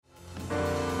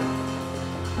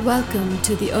Welcome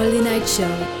to the Early Night Show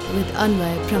with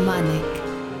Anvay Pramanik.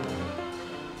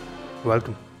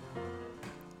 Welcome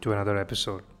to another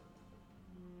episode.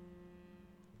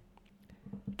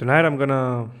 Tonight I'm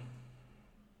gonna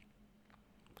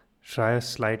try a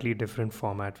slightly different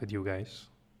format with you guys.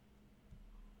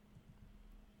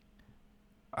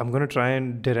 I'm gonna try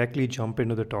and directly jump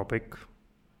into the topic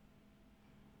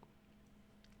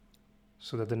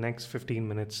so that the next 15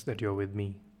 minutes that you're with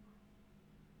me,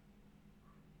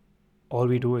 all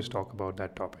we do is talk about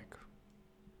that topic.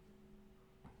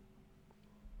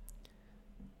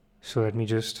 So let me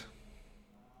just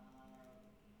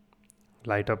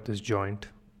light up this joint.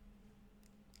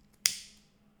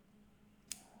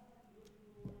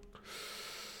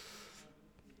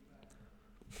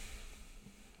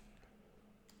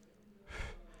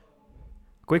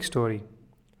 Quick story.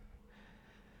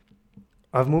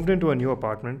 I've moved into a new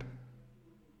apartment.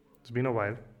 It's been a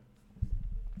while.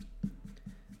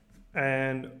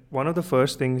 And one of the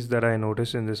first things that I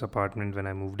noticed in this apartment when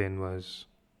I moved in was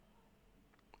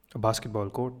a basketball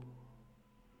court.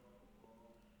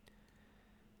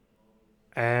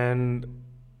 And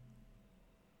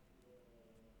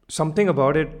something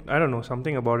about it, I don't know,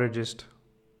 something about it, just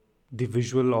the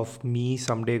visual of me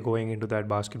someday going into that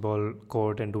basketball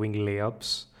court and doing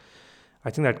layups. I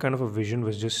think that kind of a vision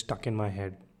was just stuck in my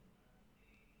head.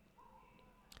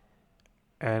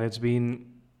 And it's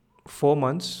been 4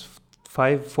 months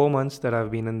that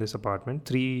I've been in this apartment,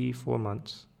 3-4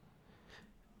 months.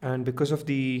 And because of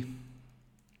the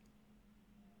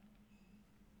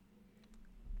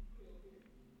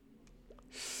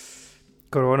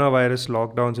coronavirus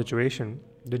lockdown situation,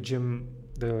 the gym,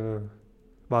 the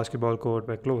basketball court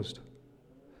were closed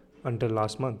until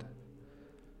last month.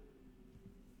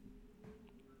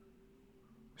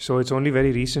 So it's only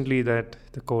very recently that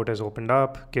the court has opened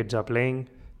up, kids are playing,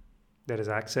 there is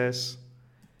access.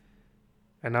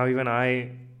 And now even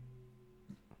I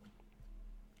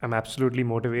am absolutely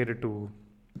motivated to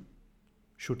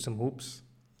shoot some hoops.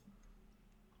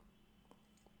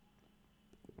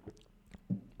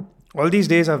 All these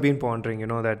days I've been pondering,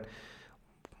 that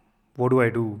what do I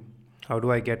do? How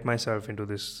do I get myself into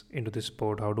this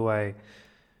sport? How do I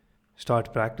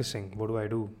start practicing? What do I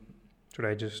do? Should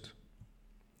I just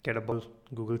get a ball,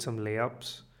 Google some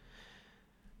layups?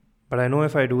 But I know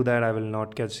if I do that, I will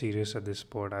not get serious at this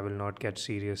sport. I will not get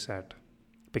serious at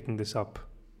picking this up,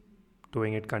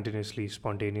 doing it continuously,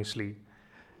 spontaneously.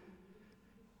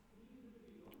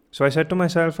 So I said to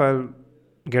myself, I'll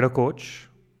get a coach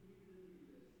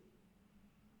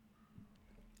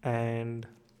and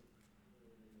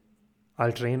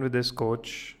I'll train with this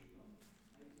coach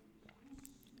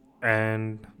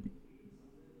and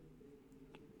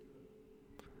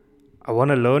I want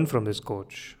to learn from this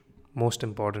coach. Most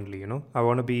importantly, I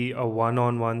want to be a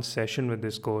one-on-one session with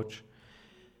this coach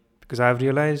because I've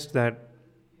realized that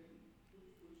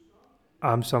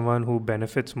I'm someone who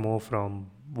benefits more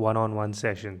from one-on-one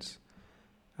sessions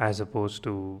as opposed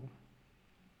to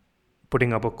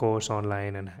putting up a course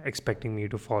online and expecting me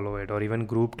to follow it, or even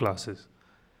group classes.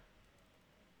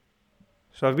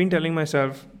 So I've been telling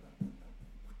myself,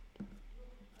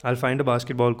 I'll find a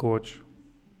basketball coach,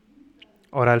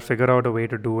 or I'll figure out a way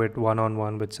to do it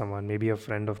one-on-one with someone, maybe a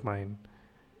friend of mine,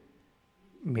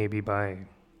 maybe I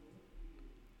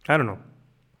don't know.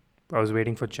 I was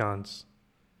waiting for chance.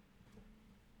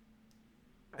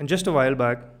 And just a while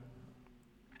back,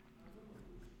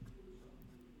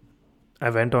 I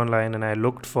went online and I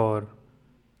looked for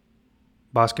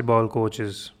basketball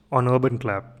coaches on Urban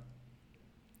Clap.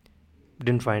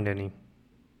 Didn't find any.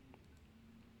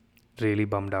 Really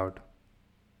bummed out.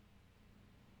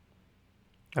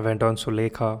 I went on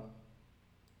Sulekha,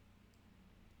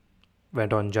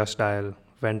 went on Just Dial,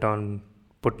 went on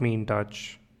Put Me in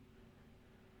Touch.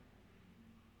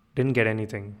 Didn't get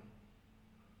anything.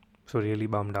 So really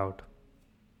bummed out.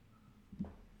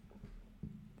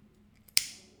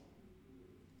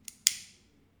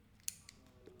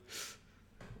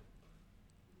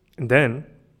 And then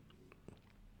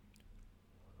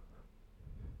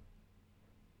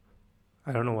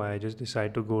I don't know why I just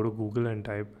decided to go to Google and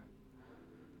type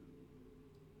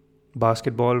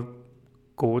basketball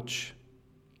coach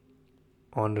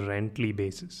on Rently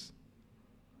basis.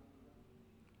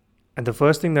 And the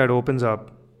first thing that opens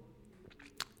up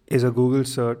is a Google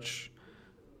search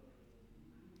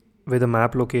with a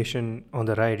map location on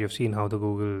the right. You've seen how the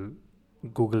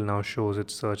Google now shows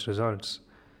its search results.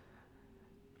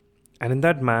 And in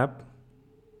that map,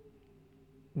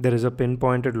 there is a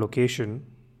pinpointed location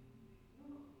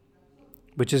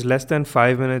which is less than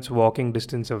 5 minutes walking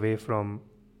distance away from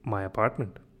my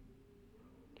apartment.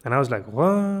 And I was like,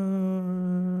 what?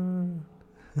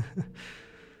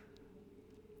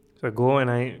 So I go and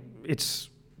it's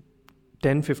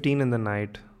 10:15 in the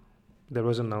night. There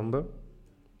was a number.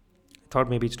 I thought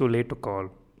maybe it's too late to call.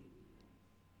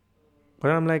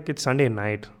 But I'm like, it's Sunday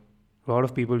night. A lot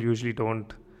of people usually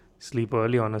don't sleep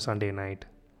early on a Sunday night.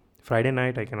 Friday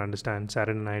night, I can understand.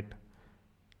 Saturday night,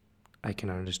 I can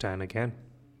understand again.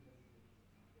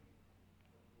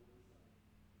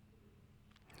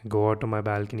 Go out to my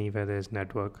balcony where there's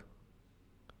network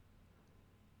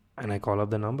and I call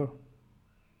up the number.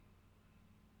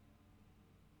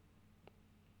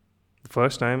 The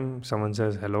first time someone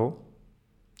says hello,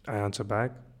 I answer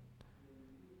back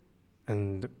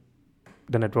and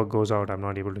the network goes out. I'm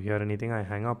not able to hear anything. I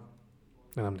hang up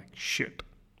and I'm like, shit.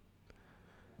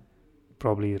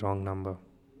 Probably wrong number.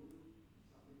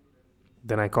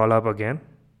 Then I call up again.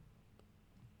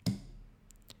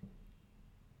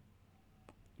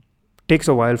 Takes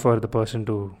a while for the person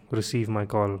to receive my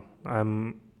call.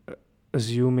 I'm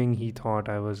assuming he thought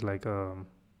I was like a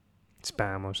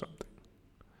spam or something.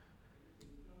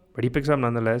 But he picks up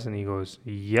nonetheless and he goes,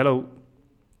 yellow.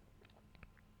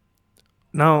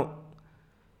 Now,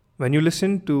 when you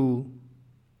listen to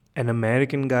an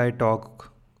American guy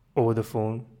talk over the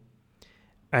phone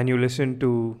and you listen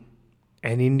to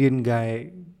an Indian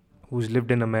guy who's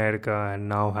lived in America and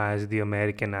now has the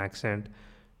American accent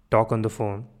talk on the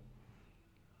phone,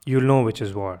 you'll know which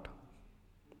is what.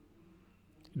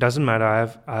 Doesn't matter.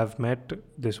 I've met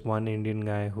this one Indian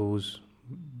guy who's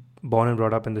born and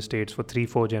brought up in the States for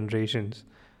 3-4 generations.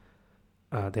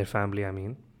 Their family, I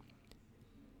mean.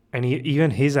 And even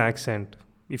his accent,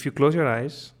 if you close your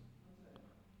eyes,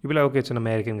 you'll be like, okay, it's an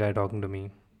American guy talking to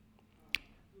me.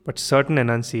 But certain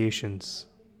enunciations,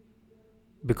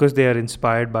 because they are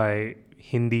inspired by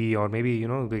Hindi, or maybe,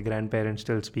 the grandparents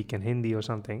still speak in Hindi or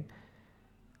something,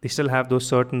 they still have those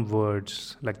certain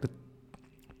words, like the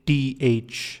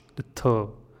TH, the th,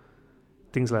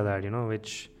 things like that,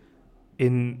 which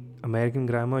in American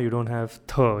grammar, you don't have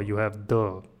th, you have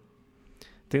the,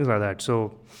 things like that.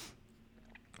 So,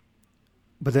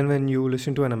 but then when you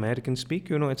listen to an American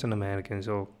speak, it's an American.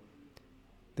 So,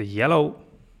 the yellow,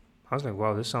 I was like,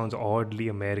 wow, this sounds oddly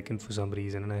American for some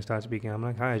reason. And I start speaking, I'm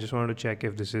like, hi, I just wanted to check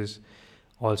if this is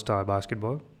All-Star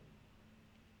Basketball.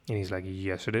 And he's like,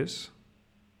 yes, it is.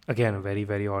 Again, a very,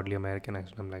 very oddly American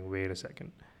accent. I'm like, wait a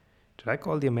second. Did I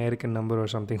call the American number or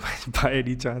something by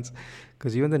any chance?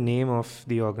 Because even the name of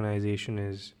the organization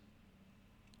is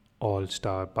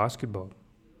All-Star Basketball.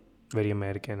 Very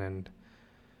American. And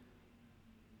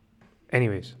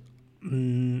anyways.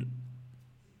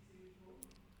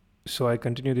 So I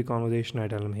continue the conversation. I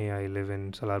tell him, hey, I live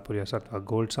in Salarpur Yasarta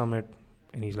Gold Summit.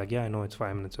 And he's like, yeah, I know, it's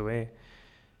 5 minutes away.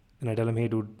 And I tell him, hey,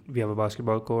 dude, we have a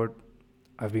basketball court.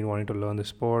 I've been wanting to learn the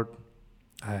sport.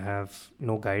 I have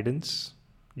no guidance.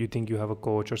 Do you think you have a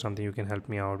coach or something you can help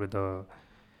me out with a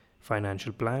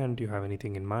financial plan? Do you have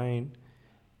anything in mind?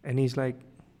 And he's like,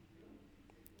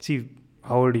 see,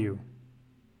 how old are you?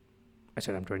 I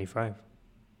said, I'm 25.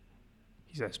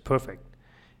 He says, perfect.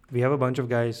 We have a bunch of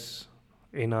guys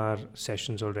in our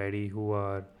sessions already who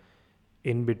are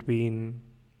in between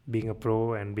being a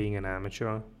pro and being an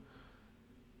amateur.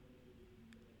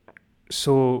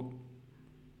 So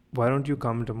why don't you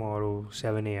come tomorrow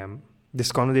 7 a.m.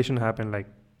 This conversation happened like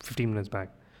 15 minutes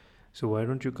back. So why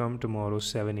don't you come tomorrow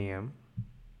 7 a.m.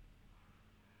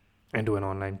 and do an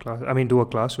online class? Do a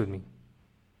class with me.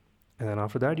 And then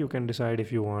after that, you can decide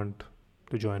if you want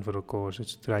to join for a course.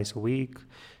 It's thrice a week,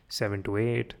 7 to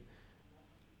 8,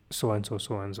 so and so,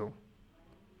 so and so.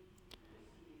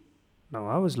 Now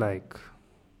I was like,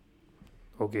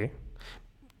 okay,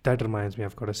 that reminds me,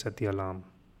 I've got to set the alarm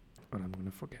or I'm going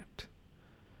to forget.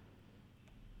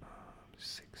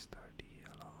 6:30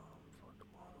 alarm for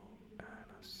tomorrow and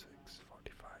a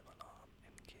 6:45 alarm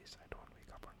in case I don't wake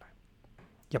up on time.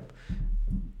 Yep.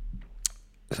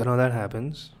 So now that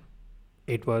happens.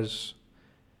 It was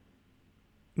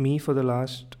me for the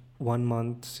last 1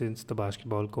 month since the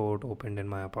basketball court opened in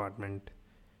my apartment,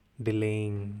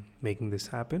 delaying making this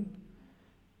happen.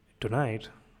 Tonight,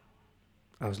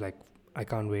 I was like, I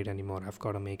can't wait anymore. I've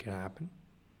got to make it happen.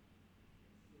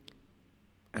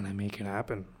 And I make it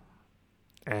happen.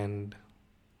 And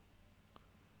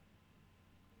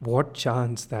what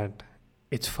chance that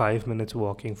it's 5 minutes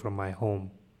walking from my home.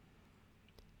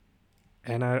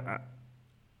 And I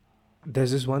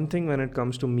there's this one thing when it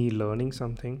comes to me learning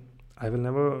something, I will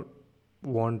never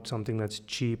want something that's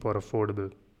cheap or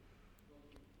affordable.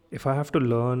 If I have to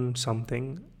learn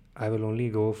something, I will only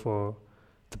go for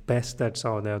the best that's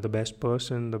out there, the best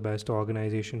person, the best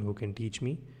organization who can teach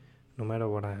me, no matter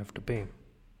what I have to pay.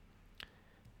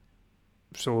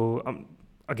 So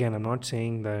again, I'm not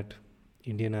saying that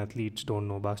Indian athletes don't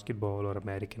know basketball or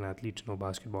American athletes know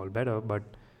basketball better, but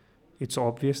it's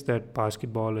obvious that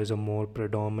basketball is a more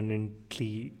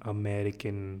predominantly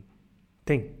American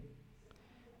thing.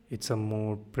 It's a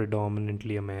more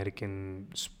predominantly American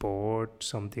sport,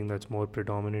 something that's more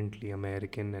predominantly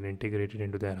American and integrated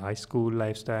into their high school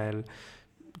lifestyle.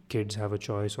 Kids have a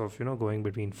choice of, going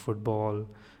between football,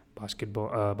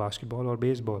 basketball or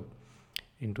baseball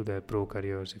into their pro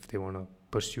careers if they want to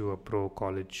pursue a pro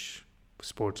college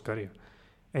sports career.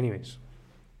 Anyways,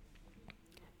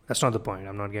 that's not the point.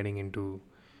 I'm not getting into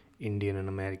Indian and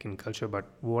American culture,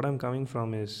 but what I'm coming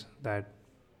from is that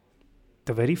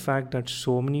the very fact that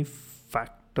so many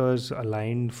factors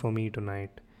aligned for me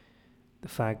tonight, the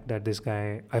fact that this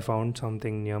guy, I found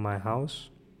something near my house,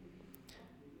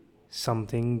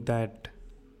 something that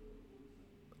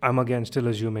I'm again still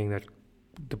assuming that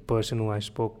the person who I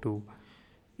spoke to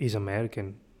is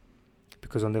American,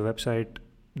 because on the website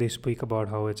they speak about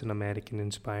how it's an American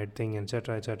inspired thing,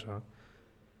 etc., etc.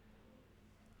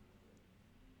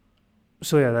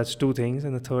 So yeah, that's two things.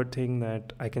 And the third thing,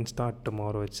 that I can start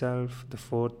tomorrow itself. The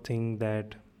fourth thing,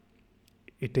 that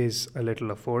it is a little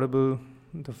affordable.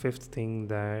 The fifth thing,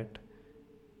 that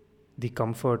the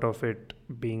comfort of it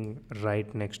being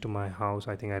right next to my house.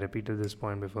 I think I repeated this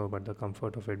point before, but the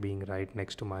comfort of it being right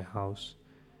next to my house.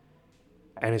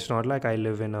 And it's not like I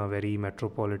live in a very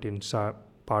metropolitan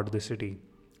part of the city.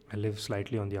 I live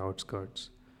slightly on the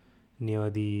outskirts, near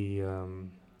the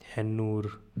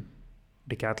Hennur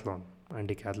decathlon. And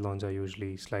decathlons are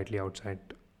usually slightly outside,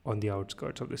 on the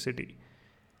outskirts of the city.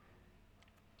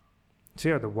 So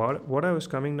yeah, what I was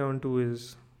coming down to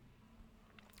is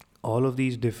all of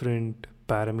these different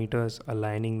parameters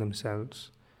aligning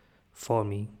themselves for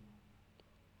me.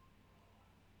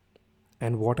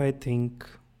 And what I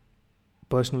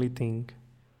personally think,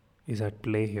 is at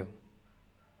play here.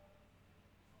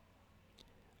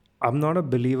 I'm not a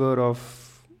believer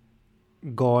of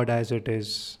God as it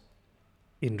is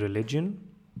in religion.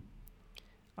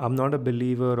 I'm not a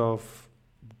believer of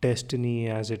destiny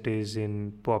as it is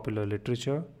in popular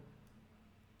literature.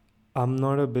 I'm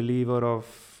not a believer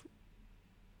of,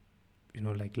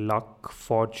 like luck,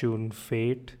 fortune,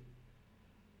 fate.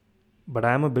 But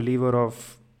I am a believer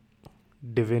of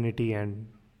divinity and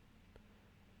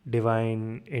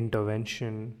divine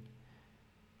intervention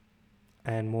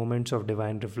and moments of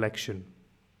divine reflection.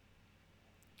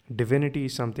 Divinity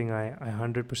is something I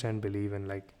 100% believe in.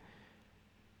 Like,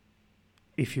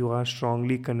 if you are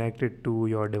strongly connected to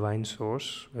your divine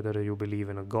source, whether you believe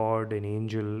in a god, an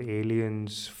angel,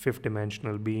 aliens, fifth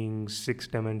dimensional beings,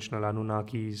 sixth dimensional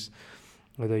Anunnakis,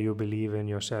 whether you believe in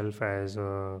yourself as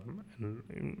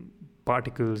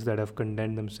particles that have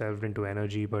condensed themselves into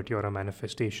energy, but you're a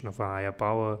manifestation of a higher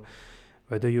power,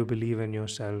 whether you believe in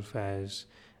yourself as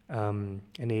an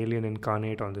alien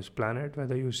incarnate on this planet,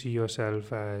 whether you see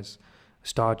yourself as a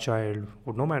star child,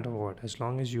 or no matter what, as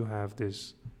long as you have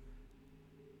this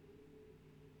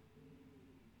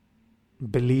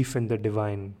belief in the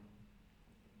divine,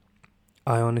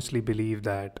 I honestly believe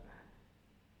that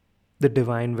the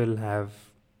divine will have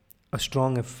a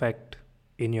strong effect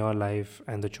in your life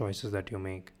and the choices that you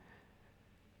make.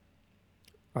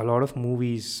 A lot of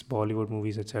movies, Bollywood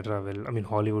movies, etc.,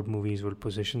 Hollywood movies will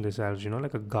position themselves,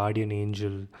 like a guardian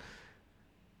angel.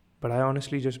 But I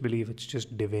honestly just believe it's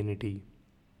just divinity.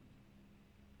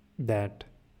 That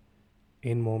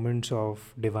in moments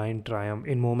of divine triumph,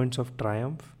 in moments of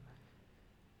triumph,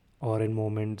 or in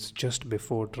moments just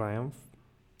before triumph,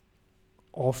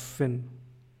 often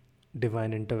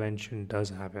divine intervention does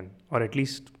happen. Or at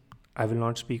least I will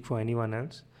not speak for anyone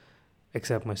else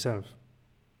except myself.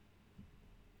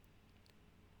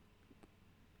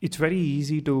 It's very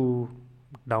easy to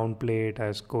downplay it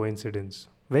as coincidence.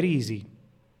 Very easy.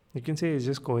 You can say it's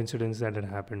just coincidence that it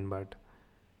happened, but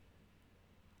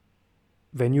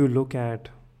when you look at,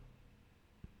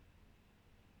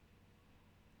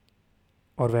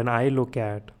 or when I look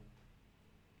at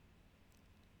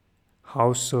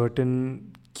how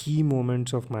certain key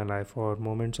moments of my life, or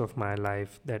moments of my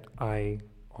life that I,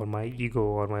 or my ego,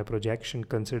 or my projection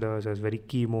considers as very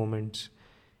key moments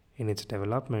in its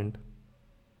development,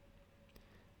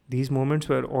 these moments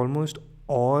were almost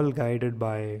all guided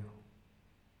by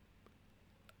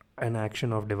an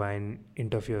action of divine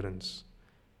interference.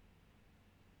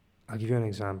 I'll give you an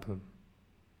example.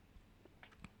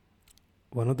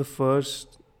 One of the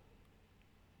first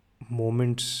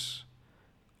moments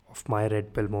of my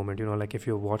red pill moment, like if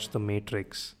you watch The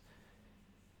Matrix,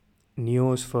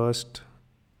 Neo's first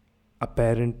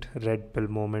apparent red pill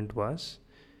moment was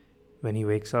when he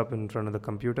wakes up in front of the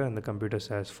computer and the computer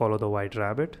says, "Follow the white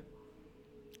rabbit."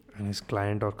 and his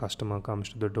client or customer comes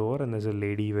to the door, and there's a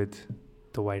lady with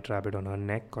the white rabbit on her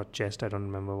neck or chest, I don't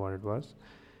remember what it was,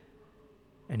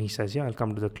 and he says, yeah, I'll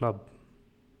come to the club.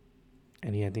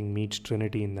 And he, I think, meets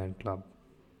Trinity in that club.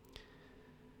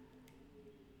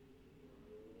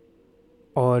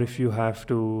 Or if you have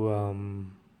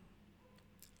to,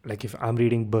 like if I'm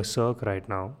reading Berserk right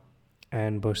now,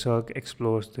 and Berserk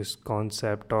explores this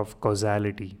concept of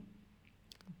causality.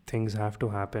 Things have to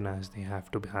happen as they have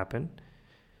to happen,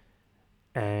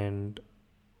 and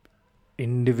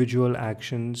individual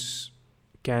actions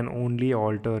can only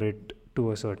alter it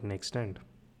to a certain extent.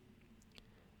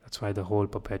 That's why the whole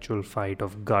perpetual fight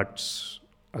of Guts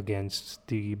against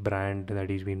the brand that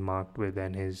he's been marked with,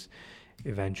 and his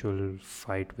eventual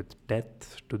fight with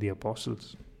death to the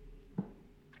apostles.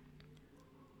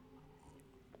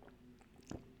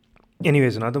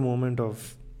 Anyways, another moment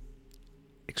of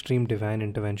extreme divine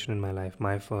intervention in my life.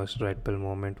 My first red pill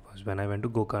moment was when I went to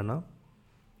Gokarna.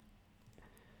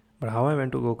 But how I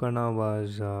went to Gokarna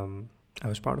was, I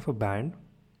was part of a band,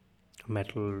 a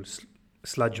metal,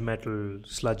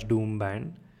 sludge doom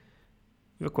band.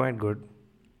 We were quite good.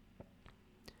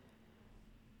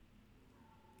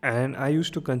 And I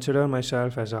used to consider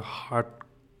myself as a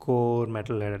hardcore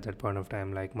metalhead at that point of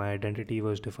time. Like, my identity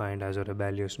was defined as a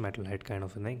rebellious metalhead kind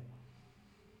of a thing.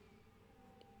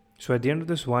 So at the end of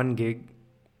this one gig,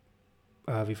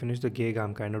 we finished the gig,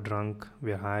 I'm kind of drunk,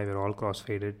 we're high, we're all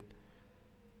crossfaded.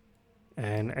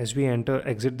 And as we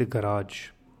exit the garage,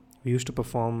 we used to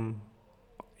perform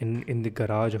in the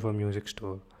garage of a music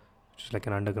store, which is like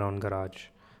an underground garage.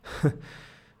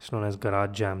 It's known as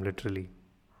Garage Jam, literally.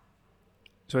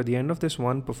 So at the end of this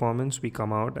one performance, we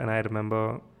come out, and I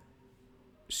remember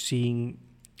seeing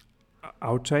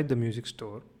outside the music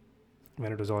store,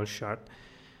 when it was all shut,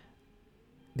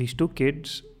 these two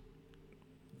kids,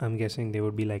 I'm guessing they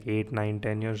would be like 8, 9,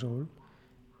 10 years old,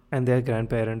 and their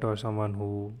grandparent or someone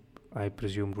who I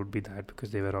presumed would be that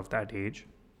because they were of that age.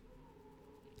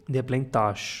 They're playing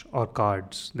tash or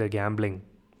cards. They're gambling.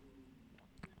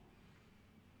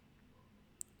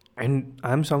 And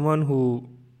I'm someone who,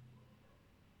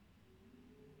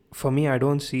 for me, I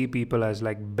don't see people as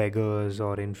like beggars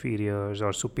or inferiors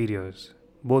or superiors.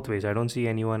 Both ways. I don't see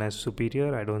anyone as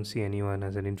superior. I don't see anyone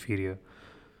as an inferior.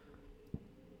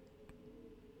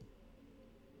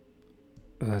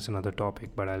 That's another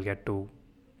topic, but I'll get to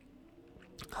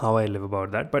how I live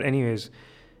about that. But anyways,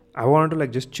 I wanted to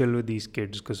like just chill with these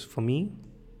kids, because for me,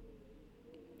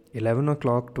 11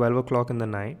 o'clock, 12 o'clock in the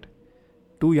night,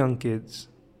 two young kids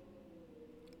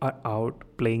are out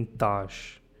playing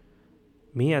tash.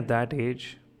 Me at that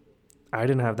age, I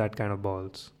didn't have that kind of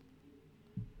balls.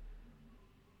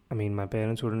 I mean, my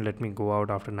parents wouldn't let me go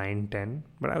out after 9, 10,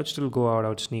 but I would still go out, I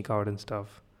would sneak out and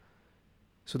stuff.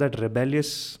 So that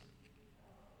rebellious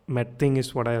thing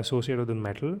is what I associate with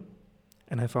metal,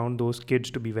 and I found those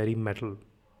kids to be very metal.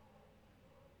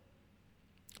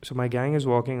 So my gang is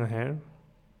walking ahead,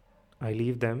 I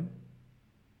leave them,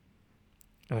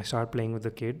 and I start playing with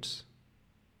the kids.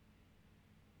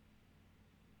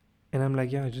 And I'm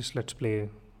like, yeah, just let's play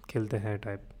kill the hair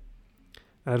type.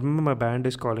 I remember my band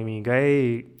is calling me,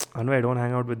 guy, Anway, don't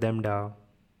hang out with them, da.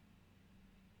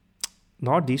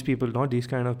 Not these people, not these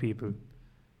kind of people.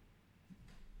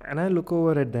 And I look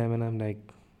over at them and I'm like,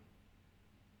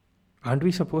 aren't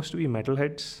we supposed to be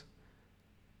metalheads?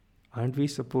 Aren't we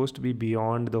supposed to be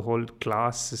beyond the whole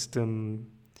class system,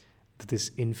 this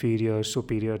inferior,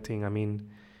 superior thing? I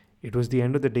mean, it was the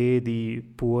end of the day, the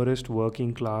poorest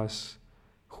working class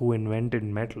who invented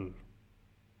metal.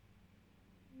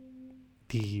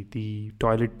 The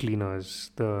toilet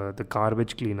cleaners, the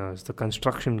garbage cleaners, the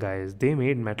construction guys, they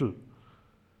made metal.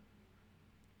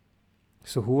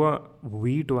 So who are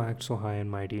we to act so high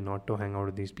and mighty, not to hang out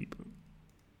with these people?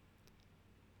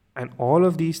 And all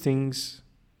of these things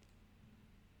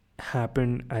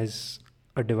happened as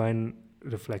a divine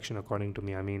reflection, according to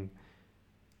me. I mean,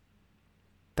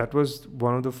 that was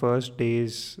one of the first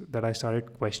days that I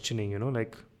started questioning,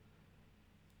 like,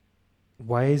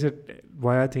 why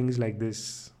are things like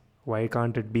this? Why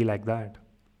can't it be like that?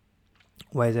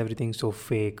 Why is everything so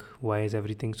fake? Why is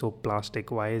everything so plastic?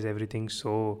 Why is everything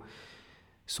so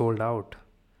sold out?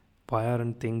 Why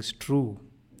aren't things true?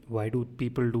 Why do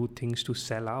people do things to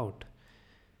sell out?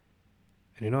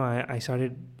 And I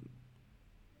started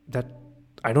that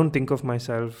I don't think of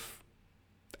myself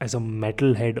as a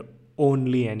metalhead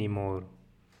only anymore.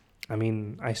 I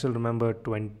mean, I still remember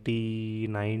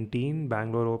 2019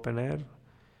 Bangalore Open Air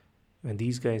when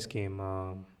these guys came.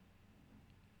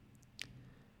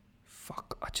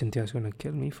 Achintya's gonna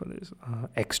kill me for this.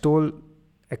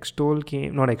 Extol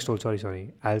came, not Extol,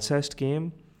 sorry. Alcest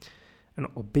came. An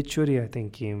obituary, I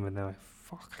think, came with them.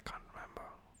 Fuck, I can't remember.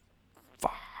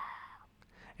 Fuck.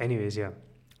 Anyways, yeah.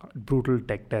 Brutal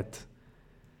tech death.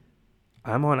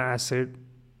 I'm on acid,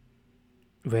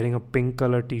 wearing a pink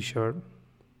color t-shirt,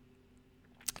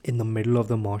 in the middle of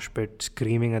the mosh pit,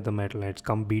 screaming at the metalheads,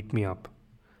 come beat me up.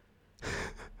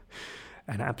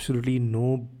 And absolutely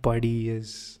nobody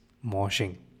is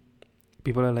moshing.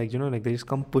 People are like, they just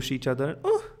come push each other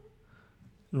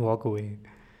and walk away.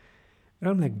 And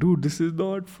I'm like, dude, this is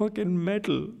not fucking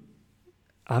metal.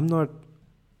 I'm not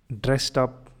dressed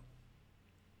up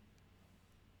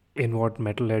in what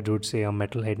metalheads would say a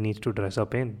metalhead needs to dress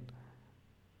up in.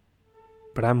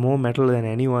 But I'm more metal than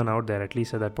anyone out there. At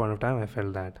least at that point of time, I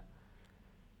felt that.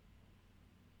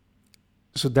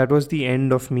 So that was the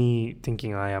end of me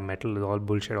thinking, yeah, metal is all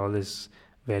bullshit, all this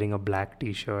wearing a black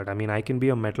t-shirt. I mean, I can be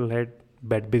a metalhead,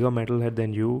 bigger metalhead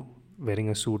than you, wearing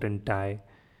a suit and tie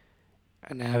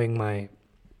and having my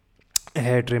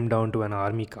hair trimmed down to an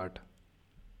army cut.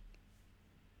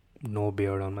 No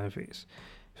beard on my face.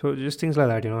 So just things like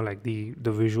that, like the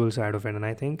visual side of it. And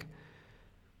I think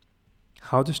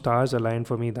how the stars aligned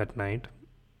for me that night.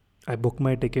 I booked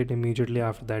my ticket immediately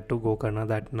after that to Gokarna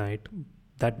that night.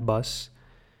 That bus,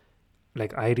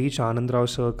 like I reached Anandrao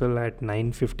Circle at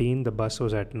 9:15. The bus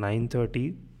was at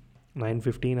 9:30.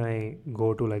 9:15 I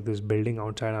go to like this building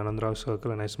outside Anandrao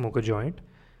Circle and I smoke a joint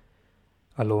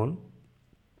alone.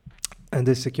 And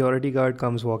this security guard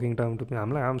comes walking down to me.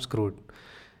 I'm like, I'm screwed.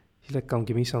 He's like, come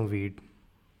give me some weed.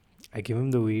 I give him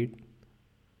the weed.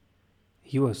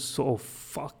 He was so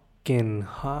fucking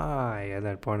high at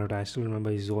that point of time. I still remember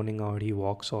he's zoning out. He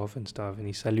walks off and stuff and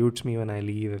he salutes me when I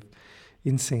leave.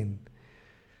 Insane.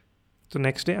 So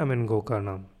next day I'm in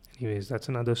Gokarna. Anyways, that's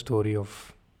another story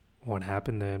of what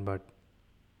happened there. But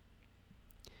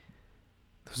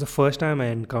it was the first time I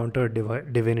encountered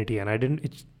divinity, and I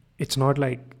didn't. It's not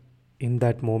like in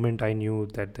that moment I knew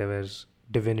that there was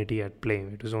divinity at play.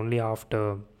 It was only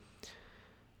after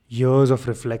years of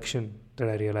reflection that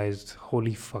I realized,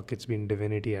 holy fuck, it's been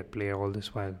divinity at play all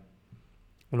this while.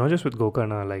 And not just with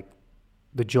Gokarna, like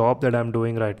the job that I'm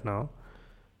doing right now,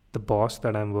 the boss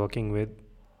that I'm working with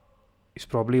is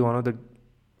probably one of the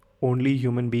only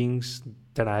human beings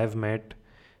that I have met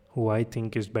who I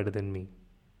think is better than me.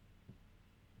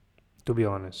 To be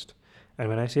honest. And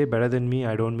when I say better than me,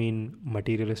 I don't mean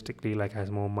materialistically, like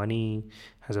has more money,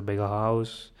 has a bigger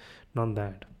house, not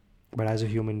that. But as a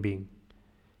human being.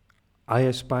 I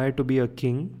aspire to be a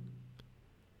king,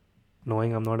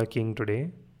 knowing I'm not a king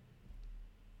today.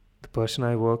 The person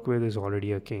I work with is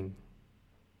already a king.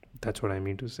 That's what I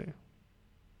mean to say.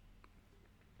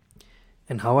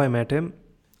 And how I met him,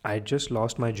 I just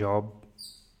lost my job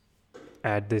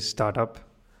at this startup.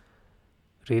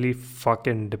 Really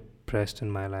fucking depressed in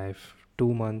my life.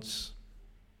 2 months.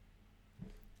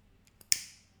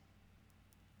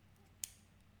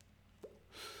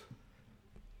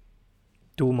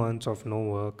 Two months of no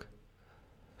work.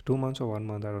 2 months or 1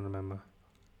 month, I don't remember.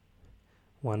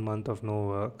 1 month of no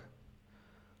work.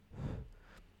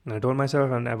 And I told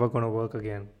myself I'm never gonna work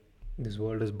again. This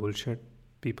world is bullshit.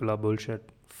 People are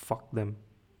bullshit. Fuck them.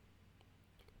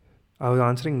 I was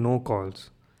answering no calls.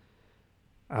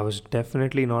 I was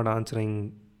definitely not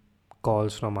answering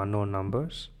calls from unknown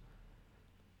numbers.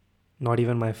 Not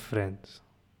even my friends.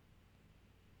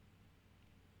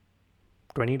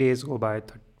 20 days go by,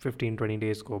 15, 20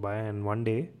 days go by, and one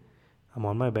day I'm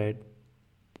on my bed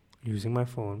using my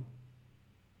phone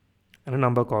and a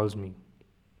number calls me.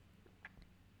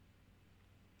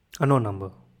 A no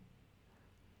number.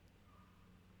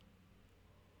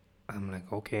 I'm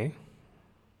like, okay.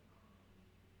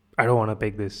 I don't want to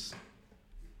pick this.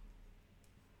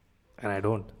 And I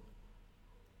don't.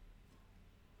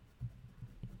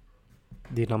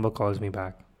 The number calls me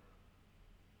back.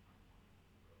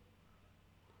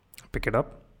 Pick it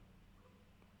up.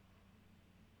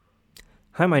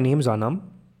 Hi, my name's Anam.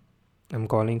 I'm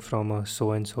calling from a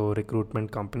so-and-so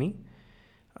recruitment company.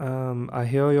 I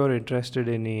hear you're interested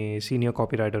in a senior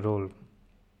copywriter role.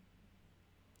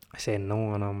 I say,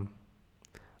 no, Anam.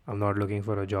 I'm not looking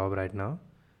for a job right now.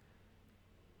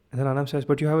 And then Anam says,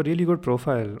 but you have a really good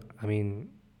profile. I mean,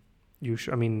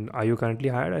 are you currently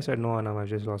hired? I said, no, Anam, I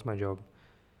just lost my job.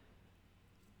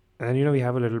 And then, we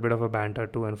have a little bit of a banter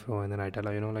to and fro. And then I tell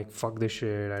her, like, fuck this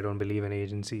shit. I don't believe in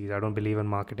agencies. I don't believe in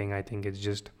marketing. I think it's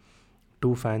just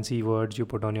two fancy words you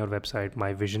put on your website.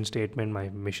 My vision statement, my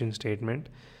mission statement.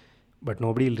 But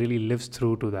nobody really lives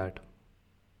through to that.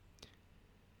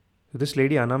 So this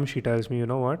lady, Anam, she tells me, you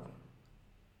know what?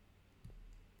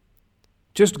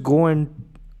 Just go and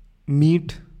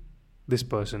meet this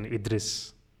person,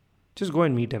 Idris. Just go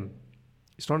and meet him.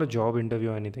 It's not a job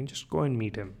interview or anything. Just go and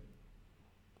meet him.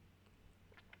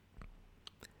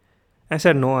 I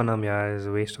said, no, Anam, yeah, it's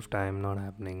a waste of time, not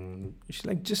happening. She's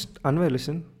like, just, Anway,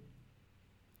 listen,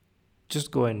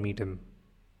 just go and meet him.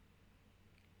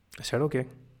 I said, okay.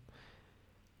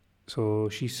 So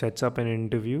she sets up an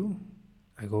interview.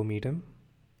 I go meet him.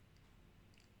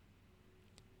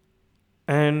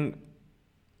 And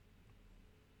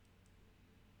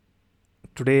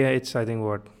today it's, I think,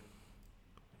 what,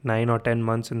 9 or 10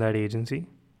 months in that agency.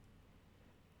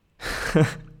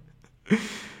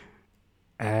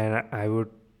 And I would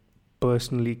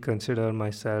personally consider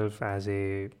myself as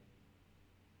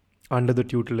under the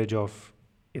tutelage of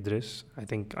Idris. I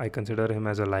think I consider him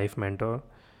as a life mentor.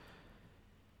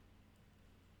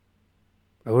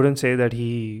 I wouldn't say that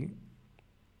he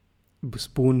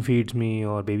spoon feeds me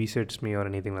or babysits me or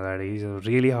anything like that. He's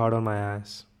really hard on my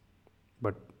ass.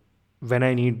 But when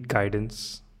I need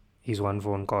guidance, he's one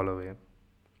phone call away.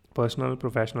 Personal,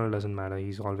 professional, doesn't matter.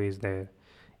 He's always there.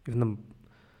 Even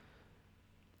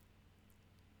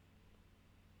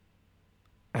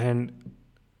and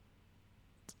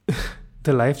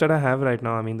the life that I have right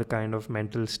now, I mean, the kind of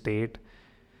mental state,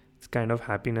 the kind of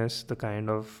happiness, the kind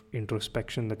of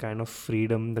introspection, the kind of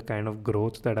freedom, the kind of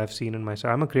growth that I've seen in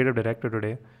myself. I'm a creative director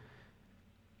today.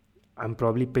 I'm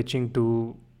probably pitching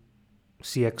to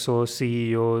CXOs,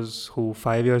 CEOs who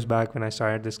 5 years back when I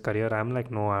started this career, I'm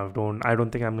like, no, I don't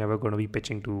think I'm ever going to be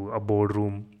pitching to a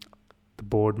boardroom, the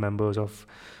board members of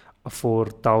a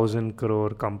 4,000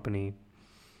 crore company.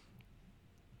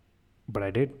 But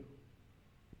I did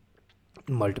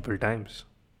multiple times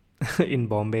in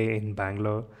Bombay, in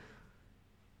Bangalore.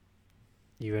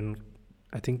 Even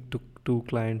I think took 2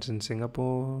 clients in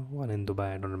Singapore, 1 in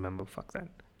Dubai. I don't remember. Fuck that.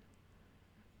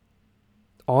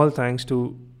 All thanks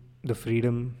to the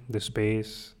freedom, the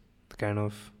space, the kind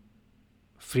of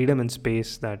freedom and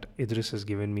space that Idris has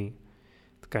given me,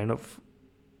 the kind of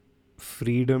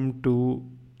freedom to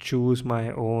choose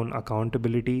my own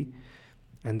accountability,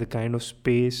 and the kind of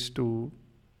space to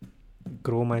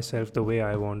grow myself the way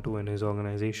I want to in his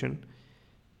organization.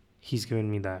 He's given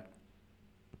me that.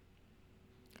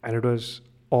 And it was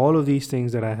all of these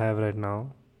things that I have right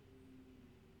now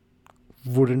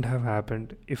wouldn't have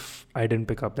happened if I didn't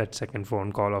pick up that second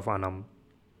phone call of Anam.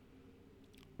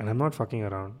 And I'm not fucking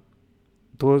around.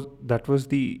 That was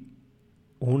the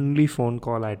only phone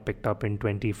call I'd picked up in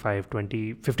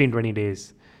 15-20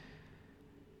 days.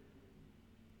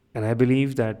 And I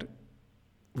believe that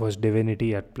was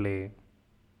divinity at play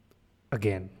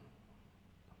again.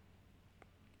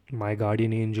 My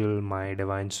guardian angel, my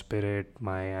divine spirit,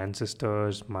 my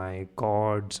ancestors, my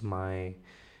gods, my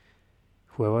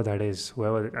whoever that is,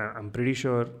 I'm pretty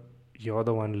sure you're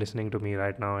the one listening to me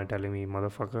right now and telling me,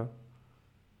 motherfucker,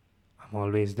 I'm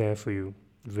always there for you.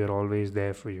 We're always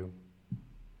there for you.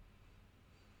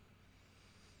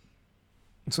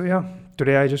 So yeah,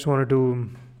 today I just wanted to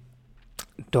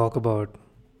talk about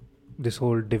this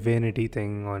whole divinity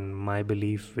thing, on my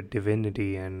belief with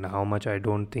divinity and how much I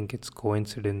don't think it's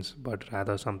coincidence but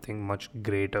rather something much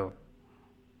greater.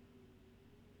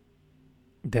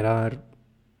 There are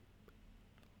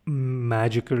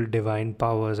magical divine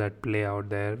powers at play out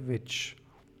there which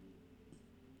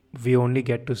we only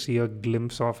get to see a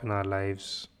glimpse of in our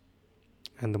lives,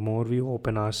 and the more we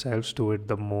open ourselves to it,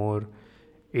 the more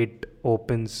it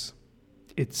opens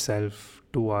itself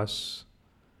to us.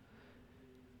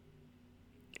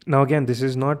 Now again, this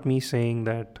is not me saying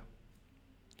that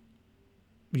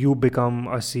you become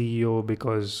a CEO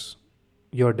because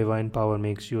your divine power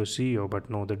makes you a CEO, but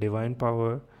no, the divine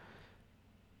power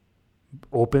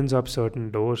opens up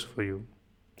certain doors for you,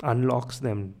 unlocks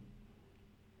them.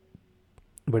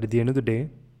 But at the end of the day,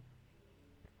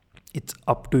 it's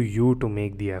up to you to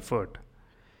make the effort.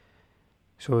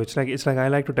 So it's like I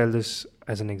like to tell this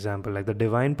as an example. Like, the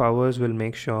divine powers will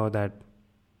make sure that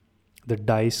the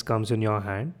dice comes in your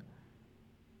hand,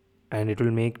 and it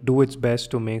will do its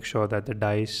best to make sure that the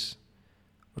dice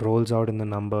rolls out in the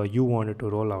number you want it to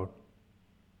roll out.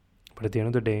 But at the end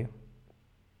of the day,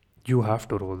 you have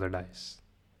to roll the dice.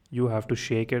 You have to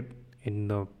shake it in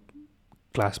the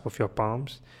clasp of your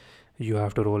palms. You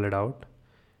have to roll it out.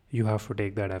 You have to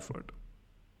take that effort.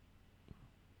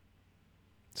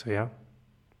 So yeah,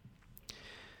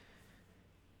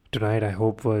 tonight I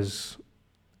hope was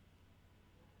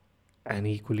an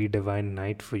equally divine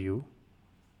night for you.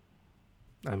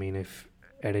 I mean, if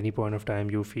at any point of time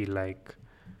you feel like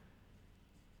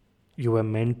you were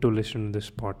meant to listen to this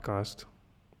podcast,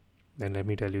 then let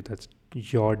me tell you, that's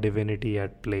your divinity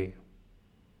at play.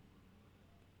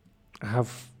 I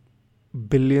have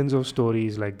billions of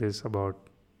stories like this about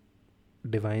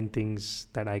divine things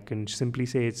that I can simply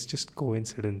say it's just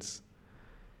coincidence.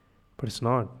 But it's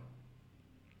not.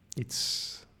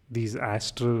 It's these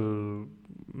astral,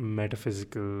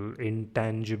 metaphysical,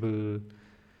 intangible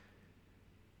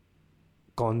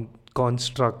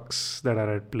constructs that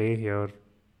are at play here,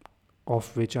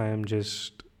 of which I am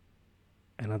just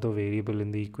another variable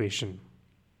in the equation.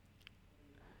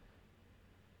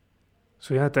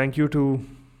 So, yeah, thank you to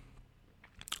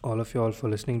all of you all for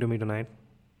listening to me tonight.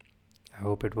 I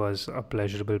hope it was a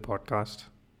pleasurable podcast.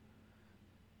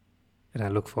 And I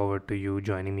look forward to you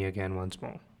joining me again once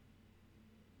more.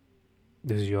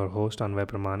 This is your host, Anvay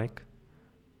Pramanik,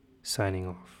 signing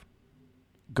off.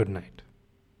 Good night.